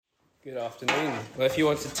Good afternoon. Well, if you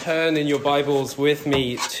want to turn in your Bibles with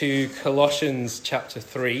me to Colossians chapter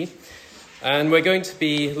 3, and we're going to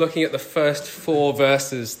be looking at the first 4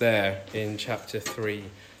 verses there in chapter 3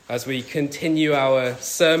 as we continue our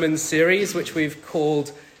sermon series, which we've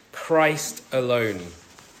called Christ Alone.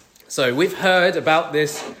 So we've heard about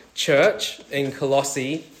this church in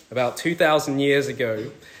Colossae about 2,000 years ago,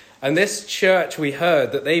 and this church, we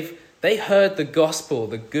heard that they heard the gospel,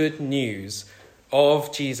 the good news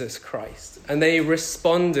of Jesus Christ, and they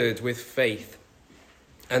responded with faith,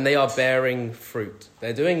 and they are bearing fruit.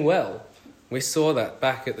 They're doing well. We saw that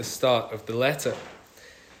back at the start of the letter.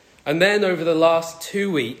 And then over the last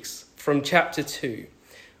 2 weeks from chapter 2,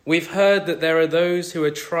 we've heard that there are those who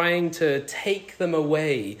are trying to take them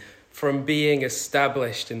away from being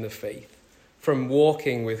established in the faith, from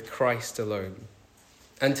walking with Christ alone,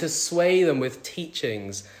 and to sway them with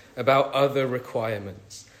teachings about other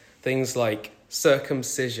requirements, things like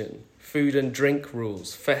circumcision, food and drink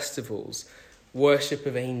rules, festivals, worship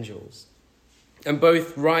of angels. And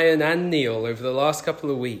both Ryan and Neil over the last couple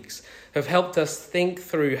of weeks have helped us think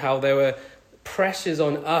through how there were pressures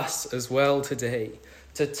on us as well today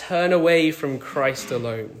to turn away from Christ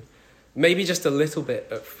alone. Maybe just a little bit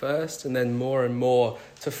at first, and then more and more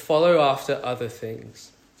to follow after other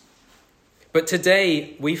things. But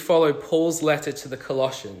today we follow Paul's letter to the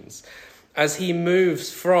Colossians as he moves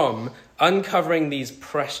from uncovering these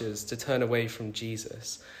pressures to turn away from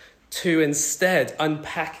Jesus to instead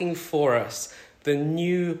unpacking for us the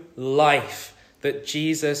new life that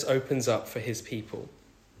Jesus opens up for his people.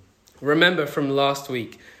 Remember from last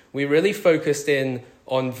week, we really focused in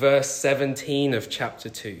on verse 17 of chapter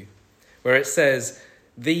 2, where it says,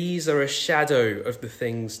 "These are a shadow of the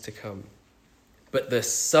things to come, but the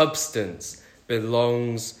substance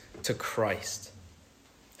belongs to Christ."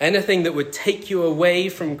 Anything that would take you away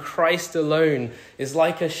from Christ alone is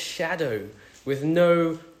like a shadow with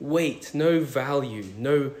no weight, no value,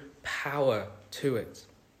 no power to it.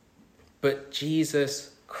 But Jesus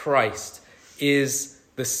Christ is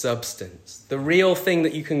the substance, the real thing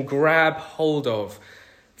that you can grab hold of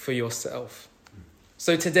for yourself.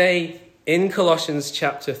 So today, in Colossians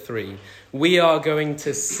chapter 3, we are going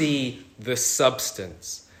to see the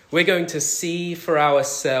substance. We're going to see for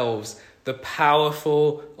ourselves the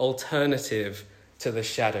powerful alternative to the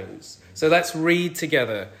shadows. So let's read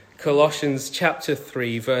together Colossians chapter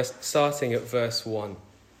 3, starting at verse 1.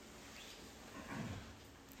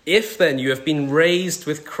 "If then you have been raised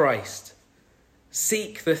with Christ,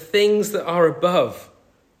 seek the things that are above,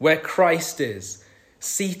 where Christ is,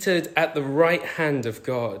 seated at the right hand of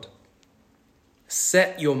God.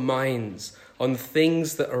 Set your minds on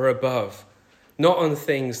things that are above, not on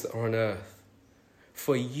things that are on earth.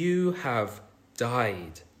 For you have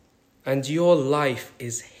died, and your life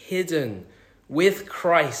is hidden with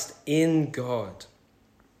Christ in God.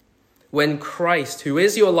 When Christ, who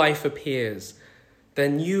is your life, appears,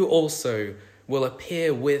 then you also will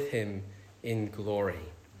appear with him in glory."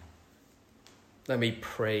 Let me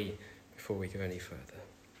pray before we go any further.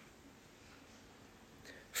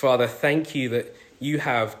 Father, thank you that you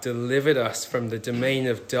have delivered us from the domain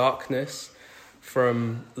of darkness,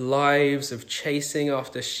 from lives of chasing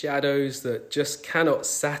after shadows that just cannot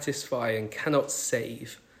satisfy and cannot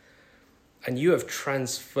save. And you have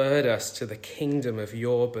transferred us to the kingdom of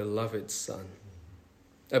your beloved Son,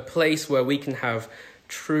 a place where we can have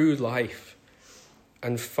true life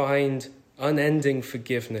and find unending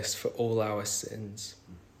forgiveness for all our sins.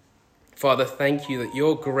 Father, thank you that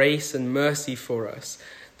your grace and mercy for us,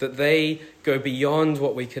 that they go beyond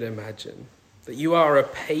what we could imagine, that you are a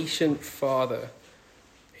patient Father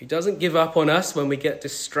who doesn't give up on us when we get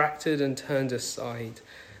distracted and turned aside.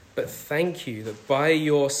 But thank you that by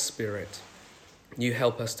your Spirit, you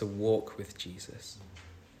help us to walk with Jesus.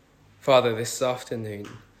 Father, this afternoon,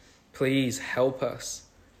 please help us.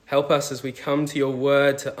 Help us as we come to your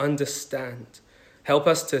word to understand. Help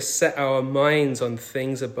us to set our minds on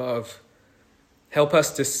things above. Help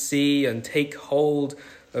us to see and take hold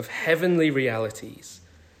of heavenly realities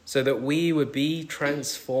so that we would be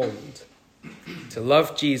transformed to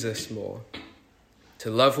love Jesus more, to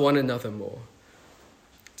love one another more,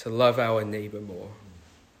 to love our neighbor more.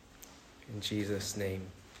 In Jesus' name,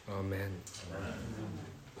 amen.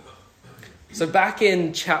 So back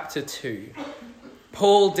in chapter 2,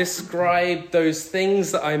 Paul described those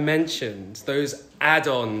things that I mentioned, those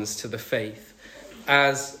add-ons to the faith,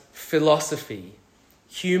 as philosophy,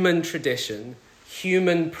 human tradition,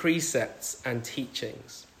 human precepts and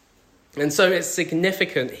teachings. And so it's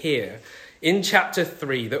significant here in chapter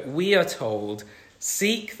 3 that we are told,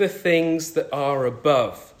 seek the things that are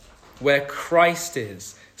above, where Christ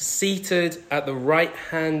is, seated at the right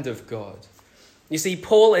hand of God. You see,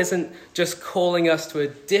 Paul isn't just calling us to a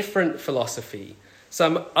different philosophy,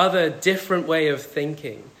 some other different way of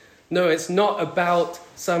thinking. No, it's not about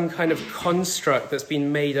some kind of construct that's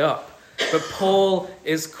been made up, but Paul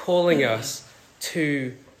is calling us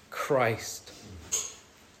to Christ,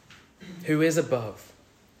 who is above,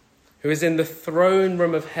 who is in the throne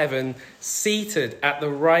room of heaven, seated at the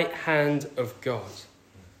right hand of God.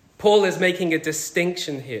 Paul is making a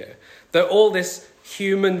distinction here, that all this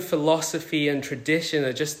human philosophy and tradition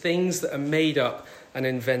are just things that are made up and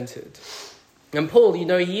invented. And Paul,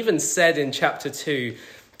 he even said in chapter 2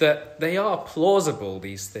 that they are plausible,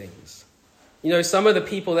 these things. Some of the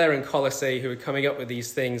people there in Colossae who were coming up with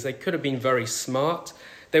these things, they could have been very smart.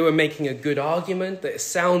 They were making a good argument, that it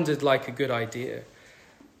sounded like a good idea.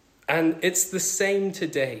 And it's the same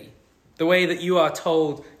today. The way that you are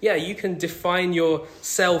told, you can define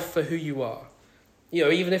yourself for who you are.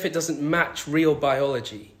 Even if it doesn't match real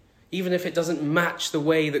biology, even if it doesn't match the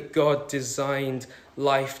way that God designed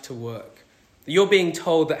life to work. You're being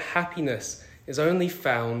told that happiness is only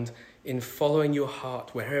found in following your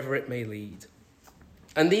heart wherever it may lead.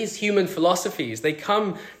 And these human philosophies, they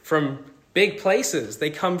come from big places. They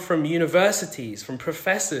come from universities, from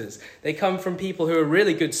professors. They come from people who are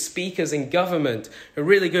really good speakers in government, who are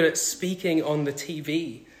really good at speaking on the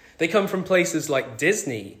TV. They come from places like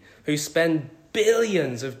Disney, who spend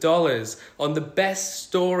billions of dollars on the best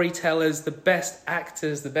storytellers, the best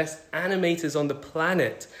actors, the best animators on the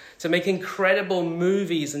planet to make incredible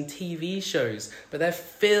movies and TV shows. But they're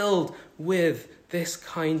filled with this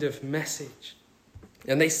kind of message.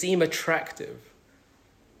 And they seem attractive.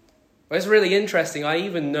 Well, it's really interesting. I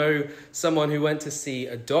even know someone who went to see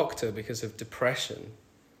a doctor because of depression.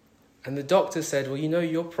 And the doctor said, well,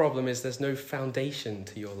 your problem is there's no foundation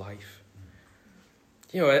to your life.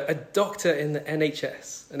 A doctor in the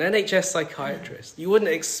NHS, an NHS psychiatrist, you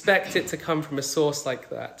wouldn't expect it to come from a source like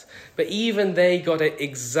that. But even they got it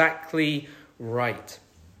exactly right.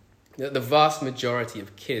 The vast majority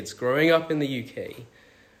of kids growing up in the UK,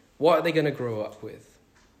 what are they going to grow up with?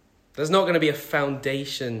 There's not going to be a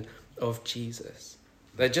foundation of Jesus.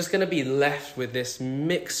 They're just going to be left with this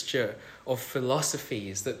mixture of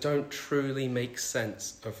philosophies that don't truly make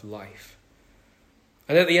sense of life.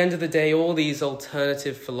 And at the end of the day, all these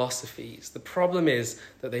alternative philosophies, the problem is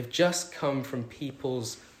that they've just come from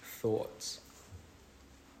people's thoughts.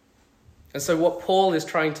 And so what Paul is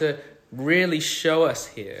trying to really show us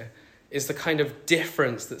here is the kind of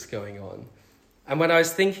difference that's going on. And when I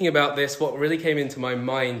was thinking about this, what really came into my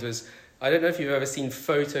mind was, I don't know if you've ever seen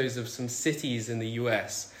photos of some cities in the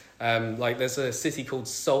US. There's a city called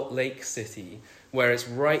Salt Lake City, where it's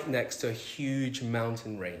right next to a huge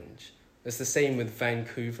mountain range. It's the same with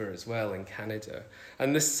Vancouver as well in Canada.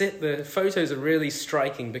 And the photos are really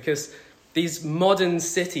striking because these modern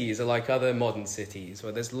cities are like other modern cities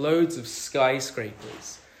where there's loads of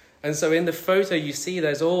skyscrapers. And so in the photo you see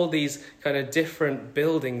there's all these kind of different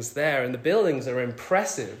buildings there, and the buildings are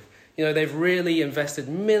impressive. They've really invested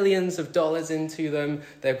millions of dollars into them.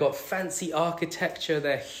 They've got fancy architecture.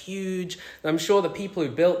 They're huge. And I'm sure the people who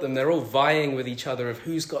built them, they're all vying with each other of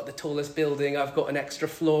who's got the tallest building. I've got an extra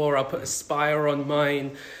floor. I'll put a spire on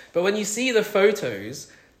mine. But when you see the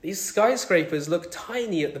photos, these skyscrapers look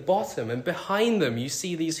tiny at the bottom. And behind them, you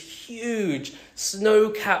see these huge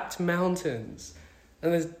snow-capped mountains.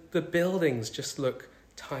 And the buildings just look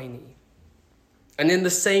tiny. And in the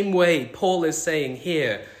same way, Paul is saying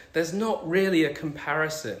here, there's not really a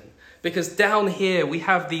comparison, because down here we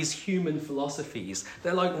have these human philosophies.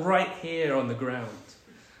 They're like right here on the ground.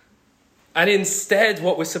 And instead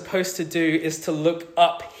what we're supposed to do is to look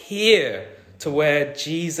up here to where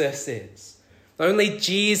Jesus is. Only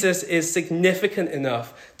Jesus is significant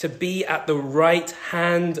enough to be at the right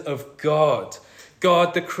hand of God,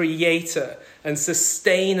 God the creator and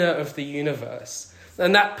sustainer of the universe.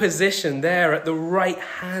 And that position there at the right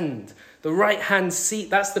hand seat,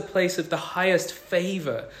 that's the place of the highest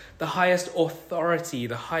favor, the highest authority,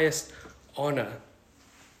 the highest honor.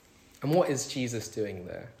 And what is Jesus doing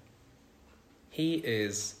there? He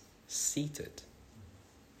is seated.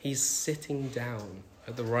 He's sitting down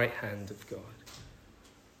at the right hand of God.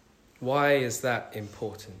 Why is that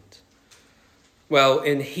important? Well,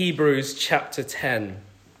 in Hebrews chapter 10,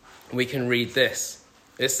 we can read this.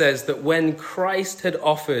 It says that when Christ had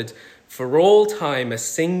offered for all time a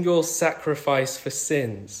single sacrifice for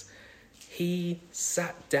sins, he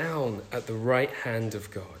sat down at the right hand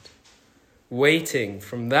of God, waiting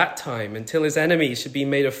from that time until his enemies should be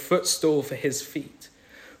made a footstool for his feet.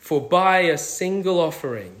 For by a single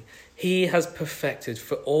offering, he has perfected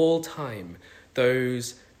for all time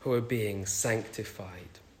those who are being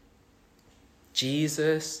sanctified.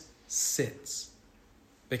 Jesus sits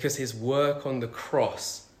because his work on the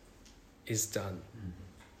cross is done.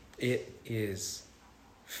 It is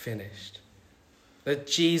finished. That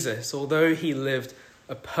Jesus, although he lived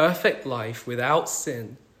a perfect life without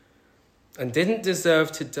sin and didn't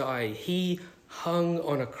deserve to die, he hung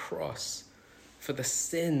on a cross for the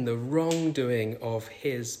sin, the wrongdoing of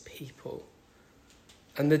his people.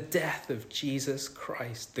 And the death of Jesus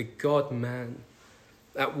Christ, the God-man,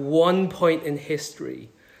 at one point in history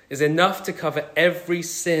is enough to cover every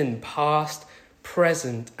sin, past,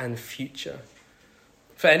 present, and future.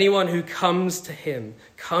 For anyone who comes to him,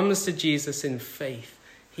 comes to Jesus in faith,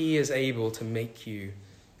 he is able to make you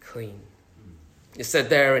clean. It said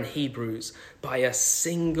there in Hebrews, by a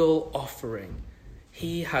single offering,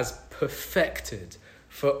 he has perfected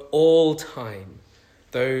for all time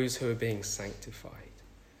those who are being sanctified.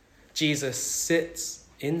 Jesus sits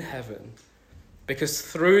in heaven because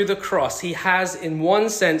through the cross, he has in one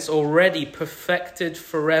sense already perfected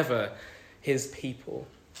forever his people.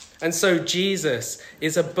 And so Jesus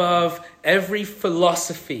is above every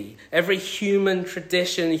philosophy, every human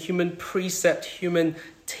tradition, human precept, human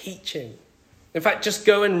teaching. In fact, just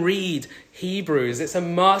go and read Hebrews. It's a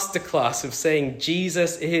masterclass of saying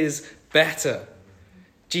Jesus is better.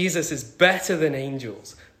 Jesus is better than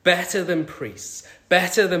angels, better than priests,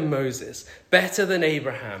 better than Moses, better than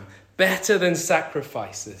Abraham, better than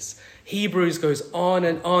sacrifices. Hebrews goes on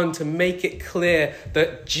and on to make it clear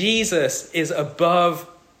that Jesus is above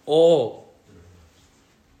all.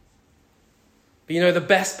 But you know, the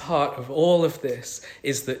best part of all of this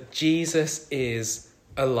is that Jesus is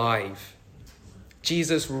alive.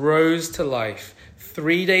 Jesus rose to life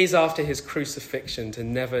 3 days after his crucifixion to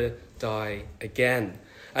never die again.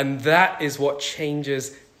 And that is what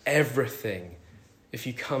changes everything if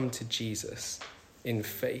you come to Jesus in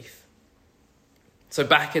faith. So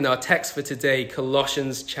back in our text for today,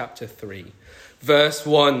 Colossians chapter 3, verse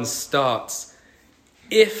 1 starts,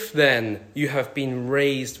 if then you have been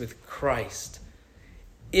raised with Christ,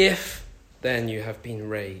 if then you have been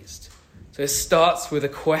raised. So it starts with a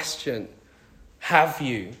question. Have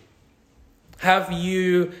you? Have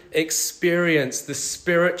you experienced the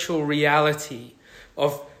spiritual reality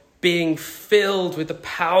of being filled with the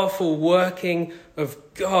powerful working of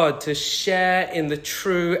God to share in the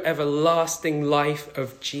true everlasting life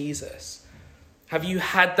of Jesus? Have you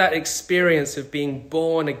had that experience of being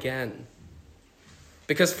born again?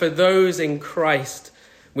 Because for those in Christ,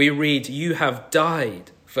 we read, you have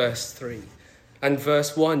died, verse 3. And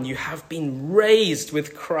verse 1, you have been raised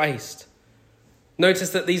with Christ. Notice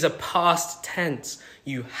that these are past tense.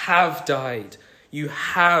 You have died. You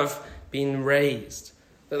have been raised.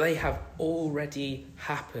 That they have already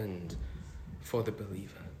happened for the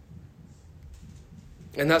believer.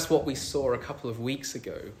 And that's what we saw a couple of weeks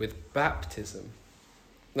ago with baptism.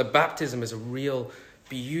 The baptism is a real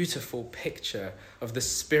beautiful picture of the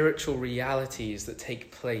spiritual realities that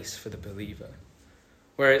take place for the believer.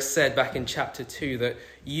 Where it said back in chapter 2 that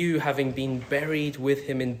you, having been buried with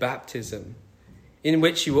him in baptism, in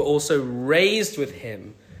which you were also raised with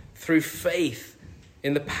him through faith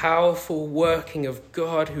in the powerful working of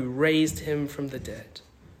God who raised him from the dead.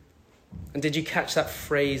 And did you catch that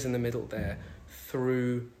phrase in the middle there?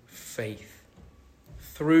 Through faith.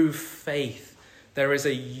 Through faith, there is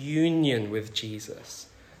a union with Jesus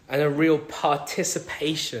and a real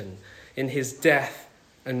participation in his death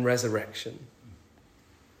and resurrection.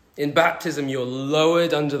 In baptism, you're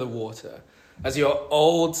lowered under the water as your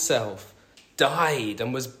old self died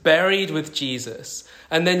and was buried with Jesus.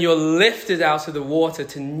 And then you're lifted out of the water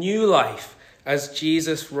to new life as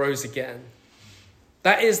Jesus rose again.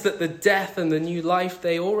 That is that the death and the new life,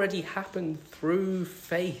 they already happened through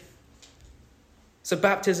faith. So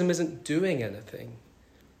baptism isn't doing anything,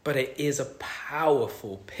 but it is a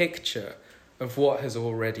powerful picture of what has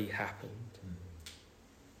already happened.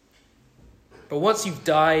 But once you've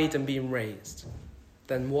died and been raised,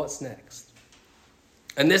 then what's next?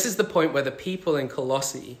 And this is the point where the people in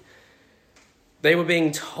Colossae, they were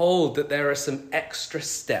being told that there are some extra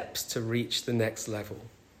steps to reach the next level.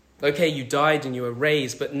 Okay, you died and you were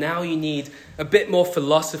raised, but now you need a bit more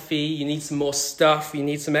philosophy, you need some more stuff, you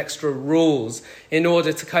need some extra rules in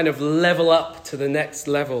order to kind of level up to the next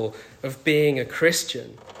level of being a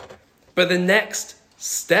Christian. But the next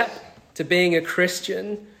step to being a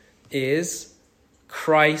Christian is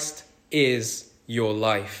Christ is your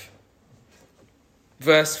life.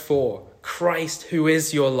 Verse 4, Christ who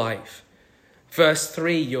is your life. Verse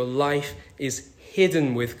 3, your life is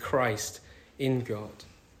hidden with Christ in God.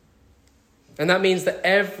 And that means that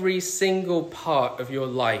every single part of your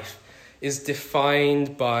life is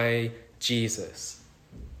defined by Jesus.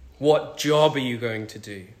 What job are you going to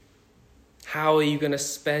do? How are you going to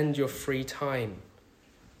spend your free time?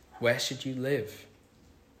 Where should you live?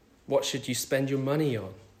 What should you spend your money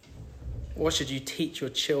on? What should you teach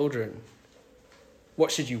your children?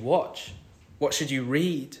 What should you watch? What should you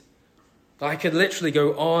read? I could literally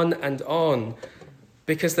go on,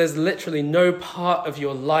 because there's literally no part of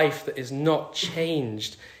your life that is not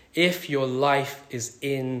changed if your life is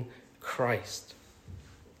in Christ.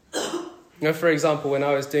 For example, when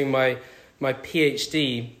I was doing my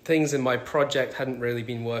PhD, things in my project hadn't really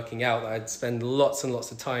been working out. I'd spend lots and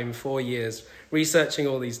lots of time, 4 years, researching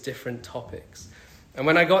all these different topics. And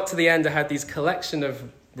when I got to the end, I had these collection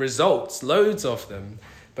of results, loads of them,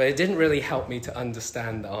 but it didn't really help me to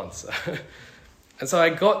understand the answer. And so I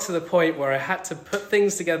got to the point where I had to put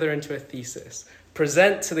things together into a thesis,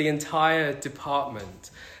 present to the entire department,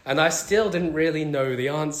 and I still didn't really know the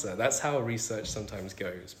answer. That's how research sometimes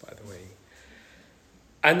goes, by the way.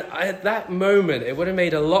 And at that moment, it would have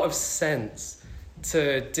made a lot of sense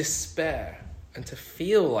to despair and to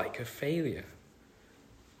feel like a failure.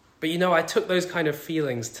 But I took those kind of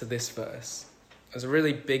feelings to this verse. It was a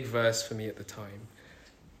really big verse for me at the time.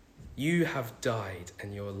 You have died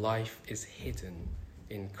and your life is hidden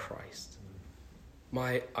in Christ.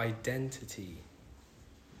 My identity,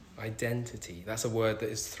 that's a word that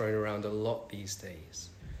is thrown around a lot these days.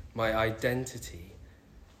 My identity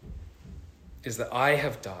is that I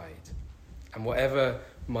have died, and whatever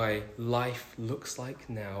my life looks like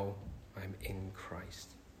now, I'm in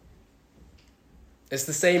Christ. It's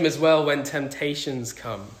the same as well when temptations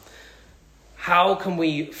come. How can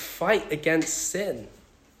we fight against sin?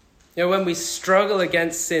 When we struggle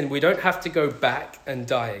against sin, we don't have to go back and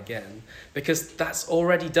die again, because that's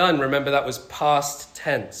already done. Remember, that was past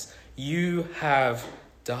tense. You have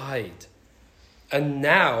died. And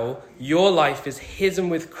now your life is hidden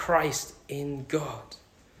with Christ in God.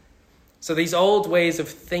 So these old ways of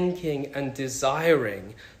thinking and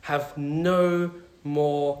desiring have no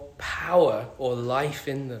more power or life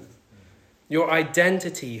in them. Your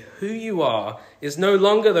identity, who you are, is no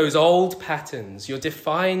longer those old patterns. You're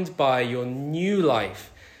defined by your new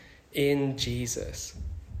life in Jesus.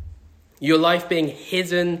 Your life being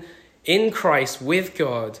hidden in Christ with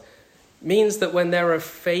God means that when there are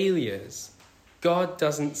failures, God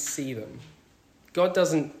doesn't see them. God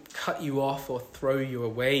doesn't cut you off or throw you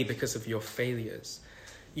away because of your failures.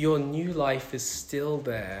 Your new life is still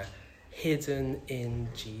there, hidden in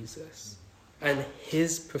Jesus. And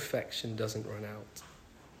his perfection doesn't run out.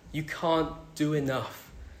 You can't do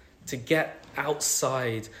enough to get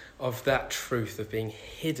outside of that truth of being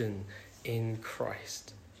hidden in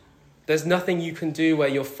Christ. There's nothing you can do where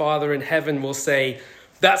your Father in heaven will say,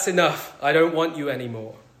 that's enough, I don't want you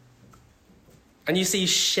anymore. And you see,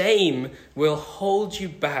 shame will hold you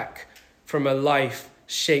back from a life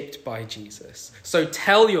shaped by Jesus. So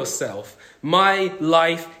tell yourself, my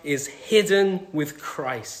life is hidden with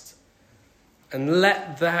Christ. And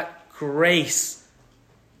let that grace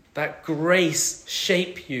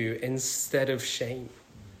shape you instead of shame.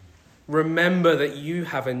 Remember that you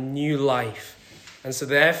have a new life, and so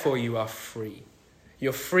therefore you are free.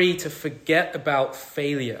 You're free to forget about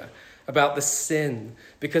failure, about the sin,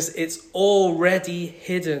 because it's already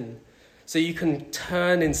hidden. So you can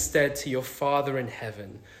turn instead to your Father in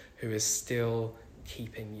heaven, who is still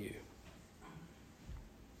keeping you.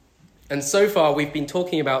 And so far, we've been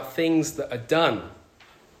talking about things that are done.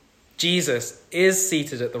 Jesus is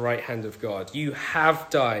seated at the right hand of God. You have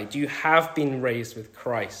died. You have been raised with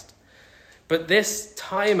Christ. But this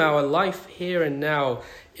time, our life here and now,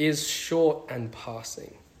 is short and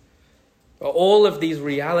passing. All of these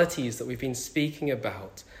realities that we've been speaking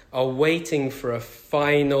about are waiting for a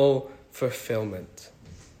final fulfillment.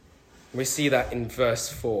 We see that in verse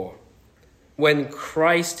 4. When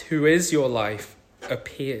Christ, who is your life,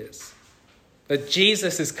 appears. That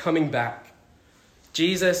Jesus is coming back.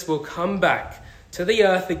 Jesus will come back to the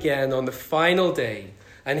earth again on the final day,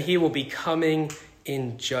 and he will be coming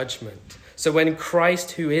in judgment. So when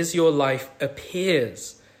Christ, who is your life,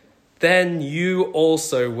 appears, then you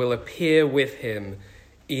also will appear with him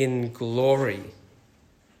in glory.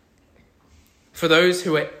 For those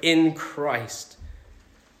who are in Christ,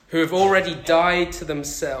 who have already died to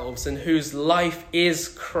themselves and whose life is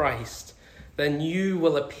Christ, then you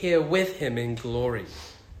will appear with him in glory.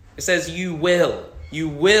 It says you will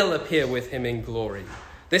appear with him in glory.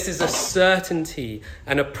 This is a certainty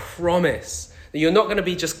and a promise that you're not going to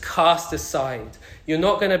be just cast aside. You're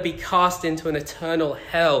not going to be cast into an eternal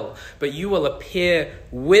hell, but you will appear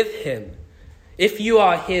with him. If you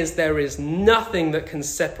are his, there is nothing that can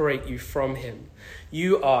separate you from him.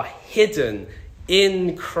 You are hidden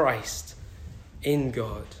in Christ, in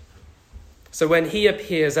God. So when he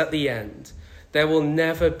appears at the end, there will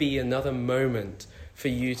never be another moment for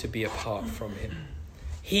you to be apart from him.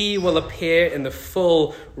 He will appear in the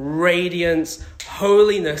full radiance,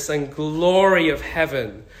 holiness, and glory of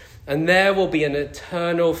heaven, and there will be an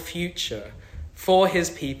eternal future for his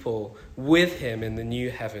people with him in the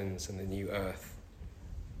new heavens and the new earth.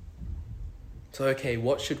 So, okay,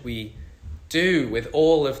 what should we do with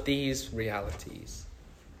all of these realities?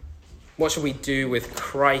 What should we do with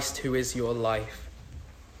Christ, who is your life?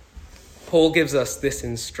 Paul gives us this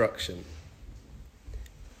instruction.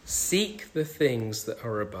 Seek the things that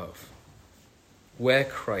are above, where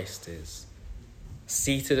Christ is,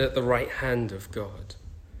 seated at the right hand of God.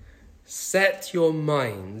 Set your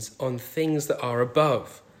minds on things that are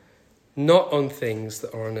above, not on things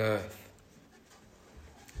that are on earth.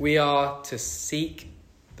 We are to seek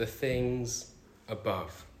the things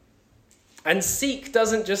above. And seek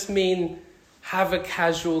doesn't just mean have a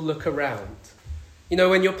casual look around. You know,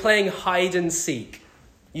 when you're playing hide and seek,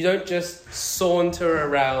 you don't just saunter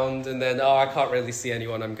around and then, I can't really see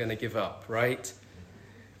anyone, I'm going to give up, right?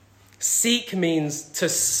 Seek means to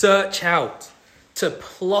search out, to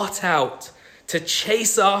plot out, to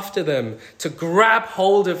chase after them, to grab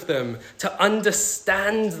hold of them, to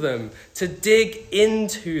understand them, to dig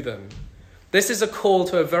into them. This is a call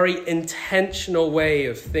to a very intentional way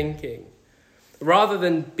of thinking. Rather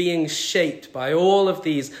than being shaped by all of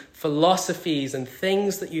these philosophies and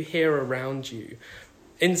things that you hear around you,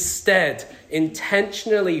 instead,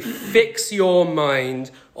 intentionally fix your mind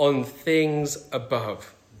on things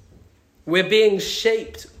above. We're being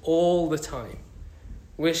shaped all the time.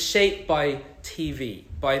 We're shaped by TV,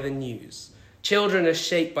 by the news. Children are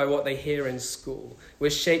shaped by what they hear in school.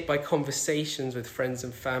 We're shaped by conversations with friends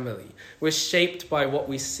and family. We're shaped by what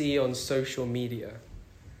we see on social media.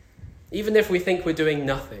 Even if we think we're doing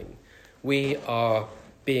nothing, we are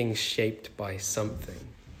being shaped by something.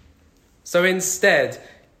 So instead,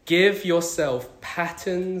 give yourself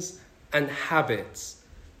patterns and habits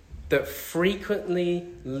that frequently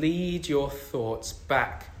lead your thoughts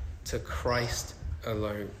back to Christ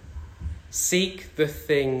alone. Seek the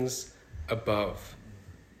things above.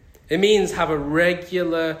 It means have a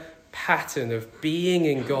regular pattern of being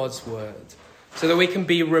in God's word so that we can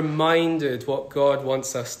be reminded what God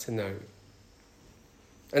wants us to know.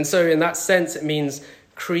 And so in that sense, it means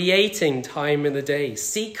creating time in the day.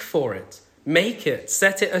 Seek for it. Make it.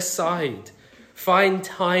 Set it aside. Find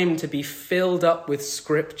time to be filled up with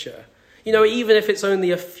Scripture. You know, even if it's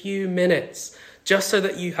only a few minutes, just so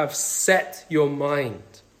that you have set your mind.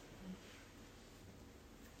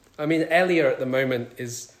 I mean, Elia at the moment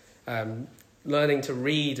is learning to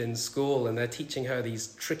read in school, and they're teaching her these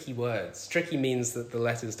tricky words. Tricky means that the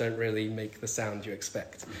letters don't really make the sound you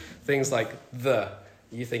expect. Things like the,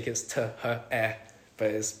 you think it's t, h,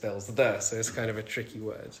 but it spells the, so it's kind of a tricky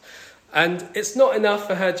word. And it's not enough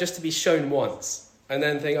for her just to be shown once and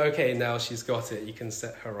then think, okay, now she's got it, you can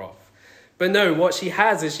set her off. But no, what she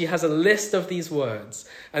has is she has a list of these words,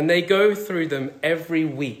 and they go through them every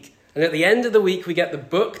week. And at the end of the week, we get the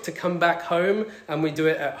book to come back home, and we do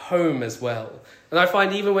it at home as well. And I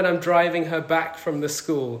find even when I'm driving her back from the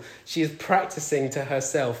school, she's practicing to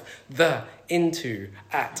herself the, into,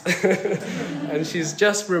 at. And she's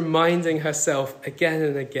just reminding herself again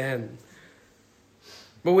and again.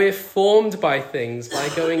 But we're formed by things by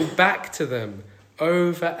going back to them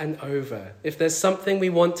over and over. If there's something we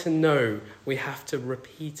want to know, we have to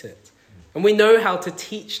repeat it. And we know how to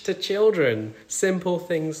teach to children simple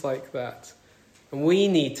things like that. And we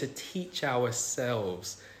need to teach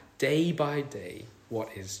ourselves day by day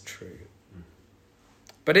what is true.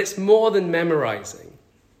 But it's more than memorizing.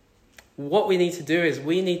 What we need to do is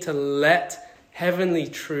we need to let heavenly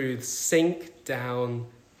truths sink down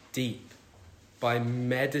deep by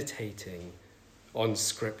meditating on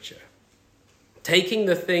Scripture. Taking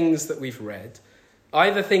the things that we've read,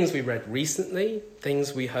 either things we read recently,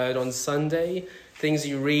 things we heard on Sunday, things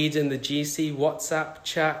you read in the GC WhatsApp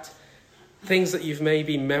chat, things that you've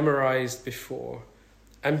maybe memorized before,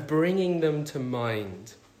 and bringing them to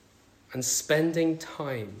mind and spending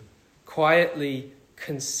time quietly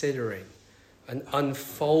considering and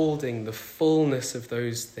unfolding the fullness of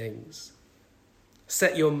those things.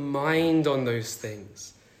 Set your mind on those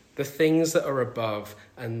things, the things that are above,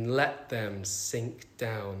 and let them sink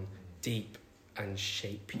down deep and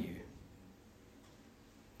shape you.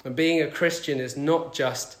 And being a Christian is not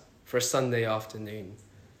just for a Sunday afternoon,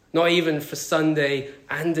 not even for Sunday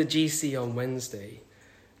and a GC on Wednesday.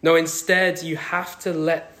 No, instead, you have to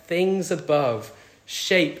let things above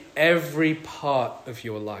shape every part of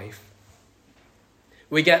your life.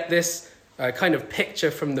 We get this kind of picture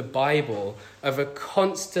from the Bible of a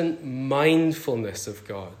constant mindfulness of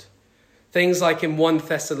God. Things like in 1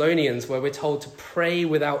 Thessalonians, where we're told to pray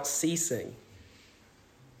without ceasing.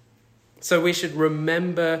 So we should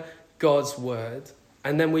remember God's word,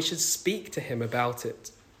 and then we should speak to him about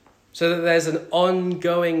it, so that there's an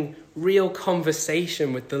ongoing, real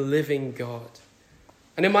conversation with the living God.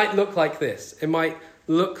 And it might look like this. It might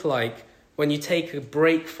look like when you take a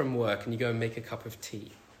break from work and you go and make a cup of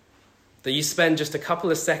tea, that you spend just a couple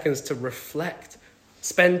of seconds to reflect,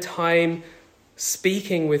 spend time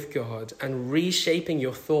speaking with God and reshaping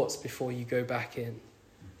your thoughts before you go back in.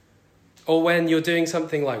 Or when you're doing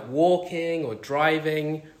something like walking or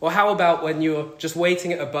driving, or how about when you're just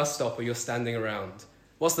waiting at a bus stop or you're standing around?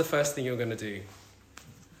 What's the first thing you're going to do?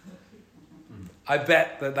 I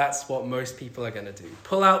bet that that's what most people are going to do.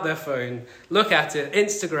 Pull out their phone, look at it,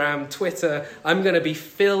 Instagram, Twitter. I'm going to be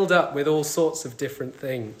filled up with all sorts of different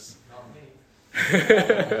things. Not me.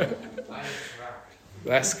 I interact.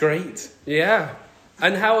 That's great. Yeah.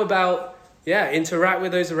 And how about, interact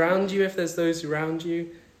with those around you if there's those around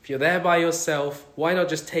you. If you're there by yourself, why not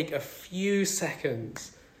just take a few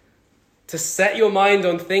seconds to set your mind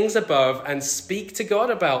on things above and speak to God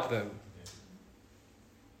about them?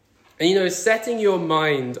 And setting your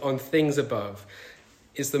mind on things above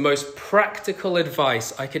is the most practical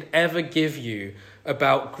advice I could ever give you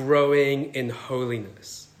about growing in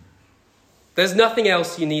holiness. There's nothing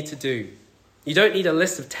else you need to do. You don't need a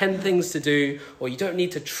list of 10 things to do, or you don't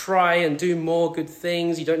need to try and do more good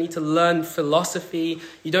things. You don't need to learn philosophy.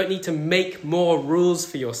 You don't need to make more rules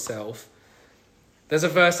for yourself. There's a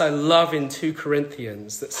verse I love in 2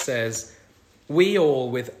 Corinthians that says, "We all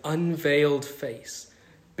with unveiled face,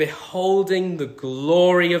 beholding the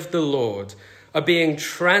glory of the Lord, are being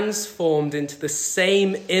transformed into the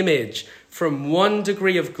same image from one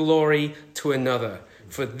degree of glory to another.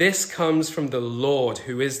 For this comes from the Lord,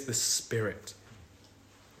 who is the Spirit."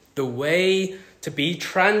 The way to be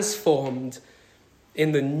transformed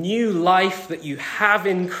in the new life that you have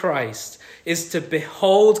in Christ is to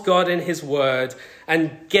behold God in his word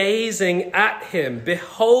and gazing at him,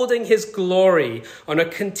 beholding his glory on a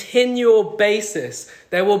continual basis.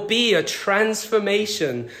 There will be a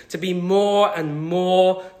transformation to be more and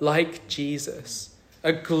more like Jesus,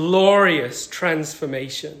 a glorious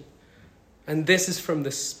transformation. And this is from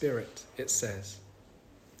the Spirit, it says.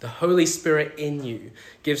 The Holy Spirit in you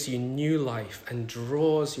gives you new life and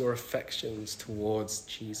draws your affections towards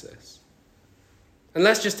Jesus. And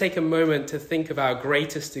let's just take a moment to think of our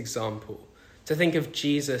greatest example, to think of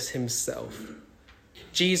Jesus himself.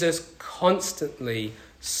 Jesus constantly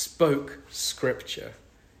spoke Scripture.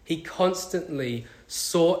 He constantly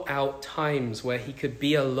sought out times where he could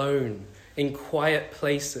be alone in quiet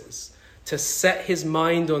places, to set his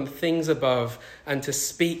mind on things above and to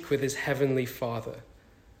speak with his heavenly Father.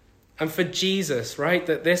 And for Jesus, right,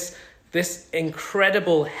 that this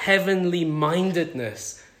incredible heavenly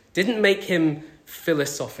mindedness didn't make him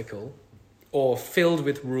philosophical or filled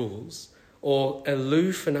with rules or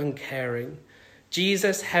aloof and uncaring.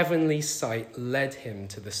 Jesus' heavenly sight led him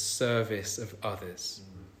to the service of others.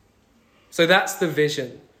 So that's the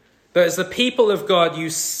vision. That as the people of God, you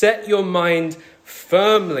set your mind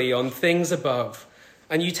firmly on things above,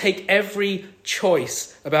 and you take every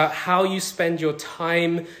choice about how you spend your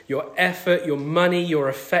time, your effort, your money, your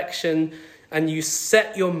affection, and you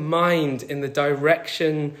set your mind in the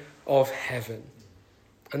direction of heaven.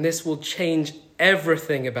 And this will change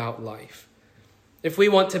everything about life. If we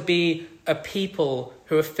want to be a people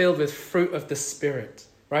who are filled with fruit of the Spirit,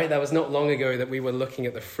 right? That was not long ago that we were looking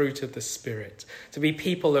at the fruit of the Spirit. To be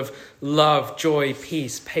people of love, joy,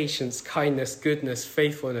 peace, patience, kindness, goodness,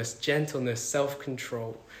 faithfulness, gentleness,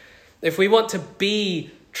 self-control. If we want to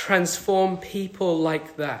be transformed people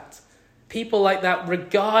like that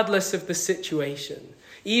regardless of the situation,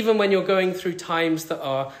 even when you're going through times that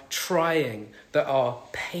are trying, that are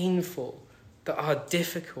painful, that are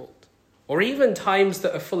difficult, or even times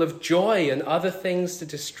that are full of joy and other things to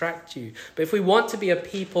distract you. But if we want to be a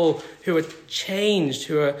people who are changed,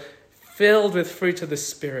 who are filled with fruit of the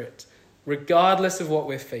Spirit, regardless of what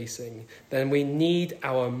we're facing, then we need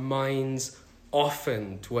our minds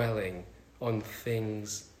often dwelling on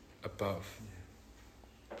things above.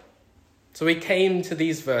 So we came to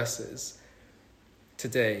these verses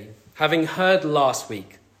today, having heard last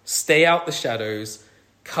week, stay out the shadows,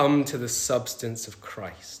 come to the substance of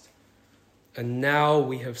Christ. And now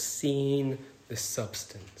we have seen the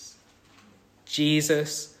substance.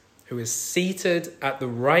 Jesus, who is seated at the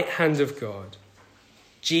right hand of God.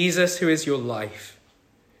 Jesus, who is your life.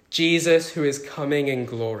 Jesus, who is coming in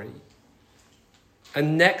glory.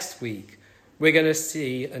 And next week, we're going to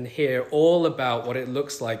see and hear all about what it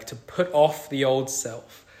looks like to put off the old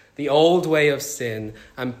self, the old way of sin,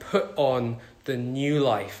 and put on the new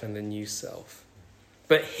life and the new self.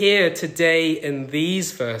 But here today in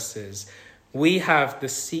these verses, we have the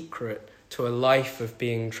secret to a life of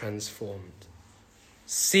being transformed.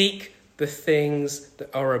 Seek the things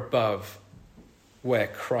that are above, where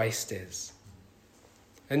Christ is.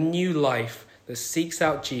 A new life that seeks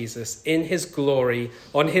out Jesus in his glory,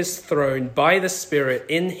 on his throne, by the Spirit,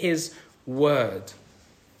 in his word.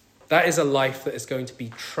 That is a life that is going to be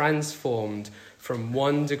transformed from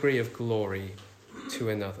one degree of glory to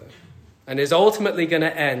another, and is ultimately going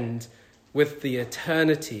to end with the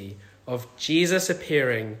eternity of Jesus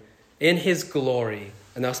appearing in his glory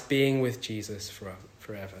and us being with Jesus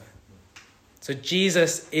forever. So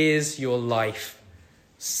Jesus is your life.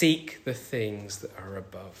 Seek the things that are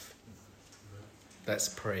above. Let's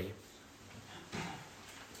pray.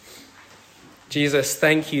 Jesus,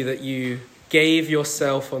 thank you that you gave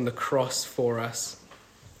yourself on the cross for us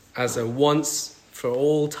as a once for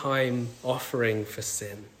all time offering for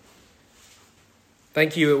sin.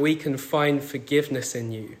 Thank you that we can find forgiveness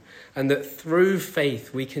in you, and that through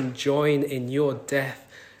faith we can join in your death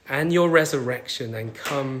and your resurrection and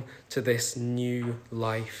come to this new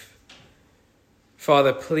life.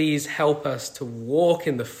 Father, please help us to walk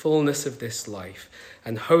in the fullness of this life.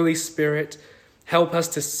 And Holy Spirit, help us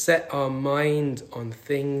to set our mind on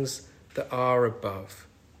things that are above,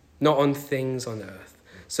 not on things on earth,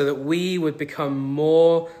 so that we would become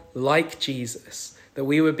more like Jesus, that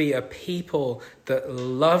we would be a people that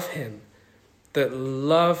love him, that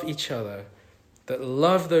love each other, that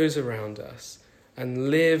love those around us,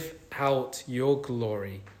 and live out your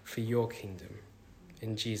glory for your kingdom.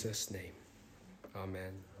 In Jesus' name,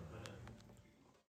 amen.